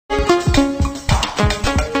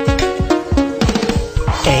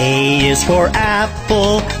is for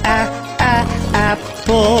apple,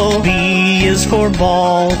 apple. B is for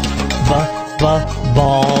ball,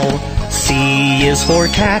 ball. C is for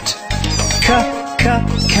cat,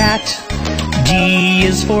 cat. D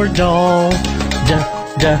is for doll,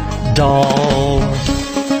 doll.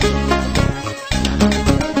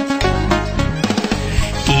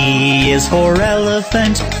 E is for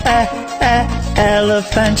elephant,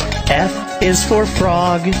 elephant. F is for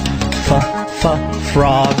frog,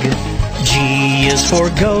 frog. G is for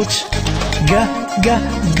goat,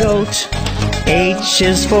 goat. H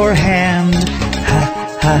is for hand,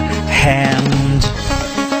 hand.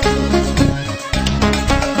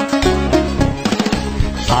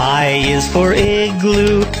 I is for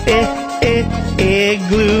igloo,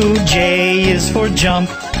 igloo. J is for jump,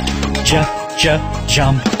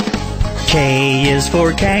 jump. K is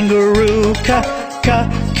for kangaroo,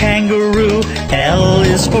 kangaroo. L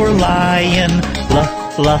is for lion,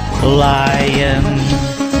 lion.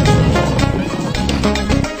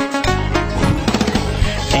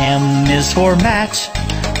 M is for mat,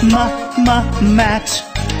 mat.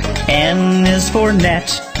 N is for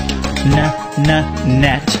net,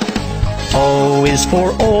 net. O is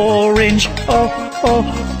for orange,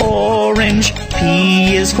 orange.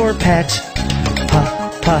 P is for pet,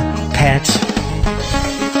 pet.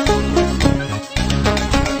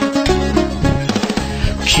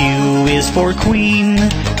 Q is for queen,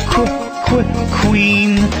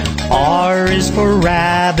 queen. R is for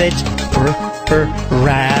rabbit,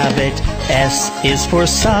 rabbit. S is for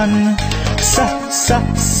sun,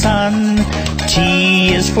 sun.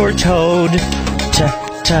 T is for toad,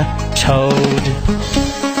 toad.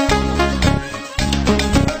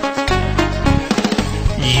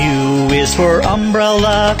 U is for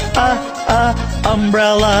umbrella,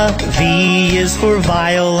 umbrella. V is for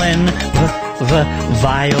violin,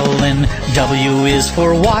 violin. W is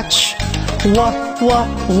for watch,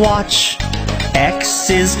 watch. X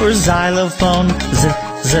is for xylophone,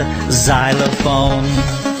 xylophone.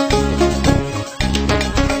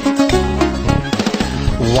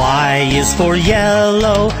 Y is for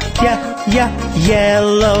yellow,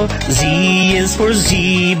 yellow. Z is for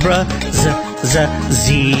zebra,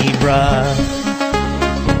 zebra.